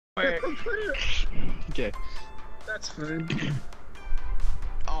Wait. Okay. That's fine.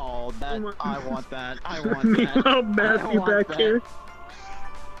 Oh, that. I want that. I want that. Meanwhile, Matthew back that. here.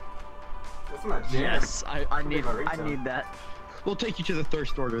 That's my jam. Yes, I need that. We'll take you to the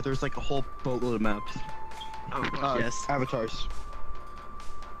Thirst Order. There's like a whole boatload of maps. Oh, yes. Avatars.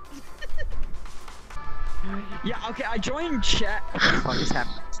 Yeah, okay, I joined chat. What the fuck is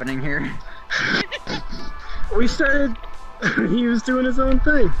happening here? We started. He was doing his own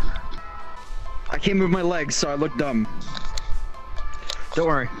thing. I can't move my legs, so I look dumb. Don't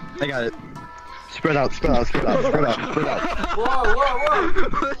worry, I got it. Spread out, spread out, spread out, spread out, spread out. Whoa, whoa,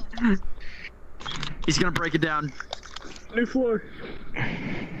 whoa! He's gonna break it down. New floor.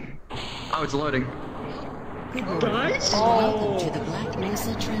 Oh, it's loading. Guys? Welcome to the Black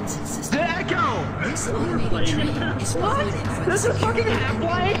Mesa Transit System. The Echo! This automated train is provided for the This is fucking security and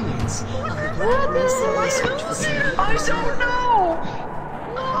half-life? convenience of the Black Mesa Research Facility. I don't know!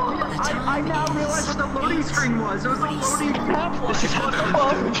 I now realize what the loading screen was. It was a loading Half-Life. What the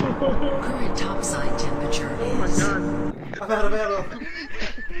fuck? Current topside temperature Oh my is... god. I'm out of ammo.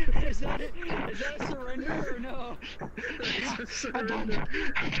 Is that it? Is that a surrender or no? I'm done.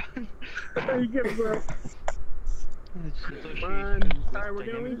 There you go, bro. Come on. Alright, we're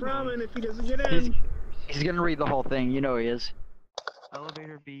gonna leave Ramen if he doesn't get in. He's gonna read the whole thing, you know he is.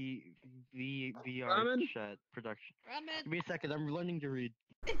 Elevator VR Ramen? chat production. Give me a second, I'm learning to read.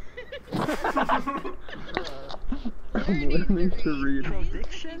 I'm learning to read.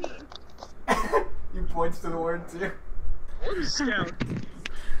 Prediction? You point to the word too. Scout.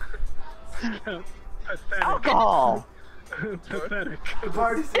 Scout. Pathetic. Alcohol! Pathetic. The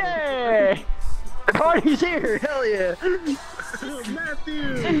party's Yay! The party's here! Hell yeah!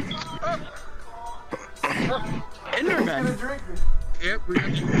 Matthew! gonna Enderman! drink me. Yep, we got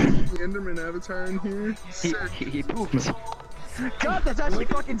the Enderman avatar in here. He poops. God, that's actually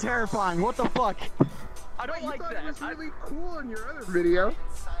fucking terrifying. What the fuck? I don't like thought that. it was really cool in your other video.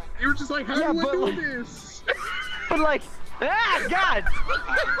 You were just like, how Yeah, do I but do like- this? But like, God!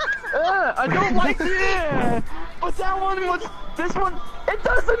 I don't like it! But that one was, this one, it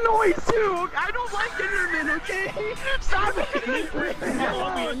does the noise too! I don't like Enderman, okay? Stop it!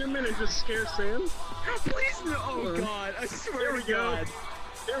 I'll be Enderman and just scare Sam. Please no! Oh god, I swear to God.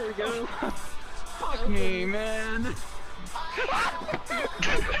 There we go. Fuck me, man.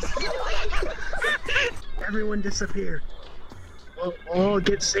 Everyone disappear. We'll all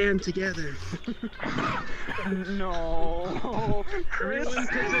get Sam together. No. Chris. Everyone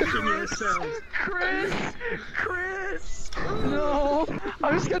position yourselves. Chris. No.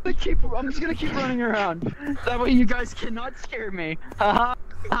 I'm just gonna keep running around. That way you guys cannot scare me. Ha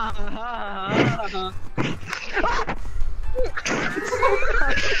ha.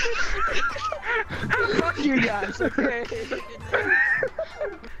 Fuck you guys, okay?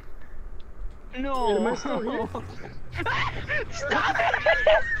 No. Am I still here? Stop it!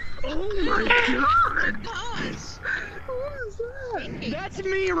 Oh my god! What is that? That's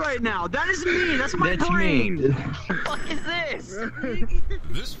me right now. That is me. That's my brain. What the fuck is this?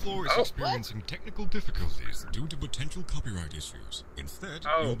 This floor is experiencing technical difficulties due to potential copyright issues. Instead,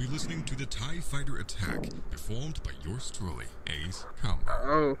 you'll be listening to the TIE Fighter attack, performed by yours truly, Ace Combat.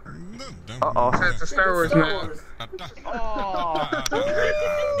 Oh. Uh-oh. That's a Star Wars map.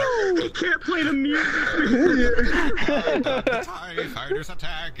 You can't play the music. TIE Fighters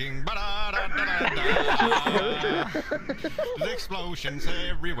attacking. The explosions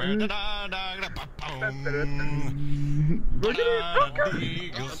everywhere.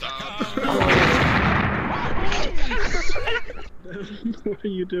 What are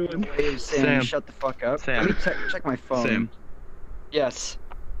you doing? Hey, Sam, shut the fuck up. Sam. Let me check my phone. Sam. Yes.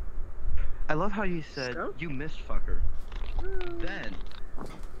 I love how you said, Scout? you missed fucker. Then,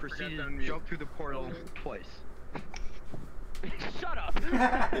 proceeded to to unmute. jump through the portal twice. Shut up.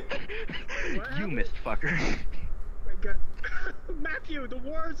 You missed fucker. My God. Matthew, the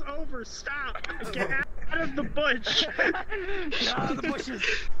war's over. Stop. Get out of the bush. No, the bushes.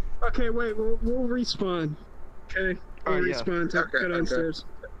 Okay, wait. We'll respawn. Okay. We'll Alright, yeah. respawn. Go downstairs.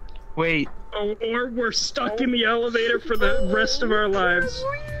 Wait. Oh, or we're stuck in the elevator for the rest of our lives.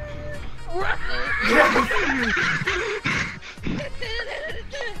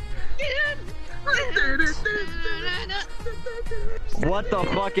 What the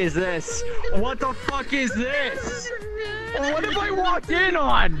fuck is this? What the fuck is this? What have I walked in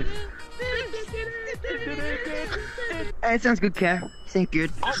on? Hey, it sounds good, Capt. Sounds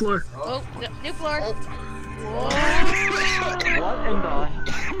good. Floor. Oh, new floor. What in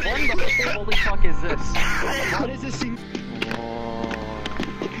the holy fuck is this? What is this thing?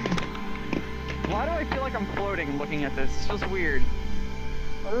 Why do I feel like I'm floating looking at this? It's just weird.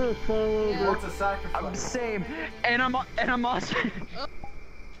 Oh, fall He over. wants a sacrifice. I'm same, and I'm also.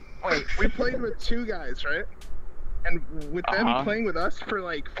 Wait, we played with 2 guys, right? And with them playing with us for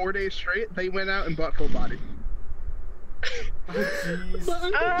like 4 days straight, they went out and bought full body. Jeez. But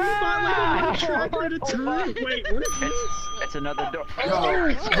I'm gonna like a tracker at a time. Wait, what is this? It's another door.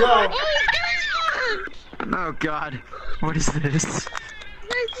 Go, go. Oh God, what is this? Nice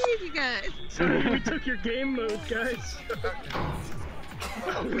to meet you guys. Sorry, we took your game mode, guys.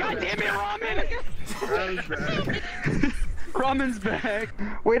 God damn it, Ramen! That was bad. Ramen's back.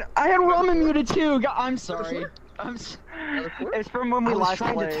 Wait, I had Ramen muted too. I'm sorry. It's from when we last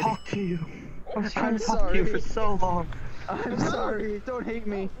played. to talk to you. I was trying I'm to talk to you sorry. for so long. I'm sorry. Don't hate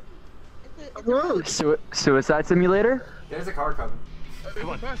me. It's a road. Suicide simulator? There's a car coming. There's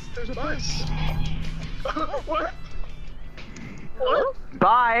a bus. There's a bus. What? What?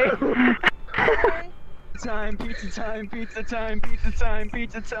 Bye. Okay. Time, pizza time, pizza time, pizza time,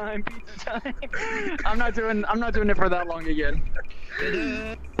 pizza time, pizza time. I'm not doing it for that long again.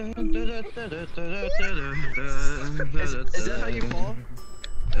 Is that how you fall?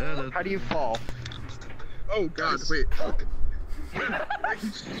 How do you fall? Oh God, wait.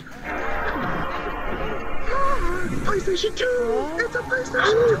 PlayStation 2! It's a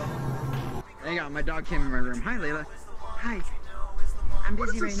PlayStation 2! Hang on, my dog came in my room. Hi, Layla. Hi. I'm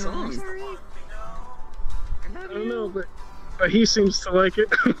busy right now. I'm sorry. I don't know, but he seems to like it.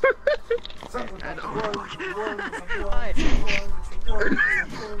 Hi.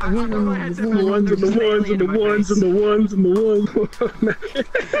 The ones and the ones and the ones and the ones and the ones.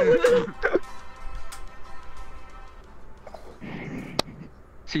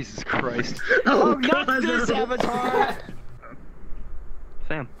 Jesus Christ. Oh, Not God, this no. avatar!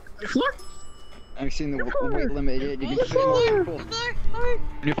 Sam. Floor? I've seen the weight limit. You can full.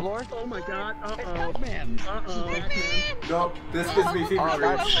 New floor? Oh my God. Uh-oh. Pac-Man. Uh-oh. No, this gives me fever Oh,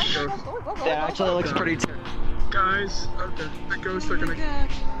 dreams. that actually looks pretty terrible. Guys. Okay, the ghosts are gonna.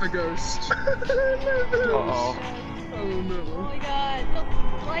 The ghosts. Uh-oh. Oh Oh no. my god.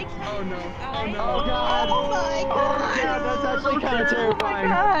 Like, Oh no. Oh no. Oh God. oh my god. Yeah, that's actually kind of Oh my terrifying.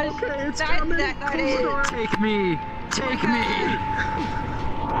 gosh. Okay, it's That coming. got Close the it. door. Take me. Take me.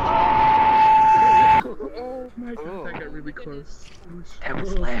 Oh my God, that got really close. That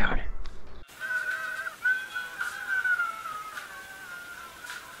was loud.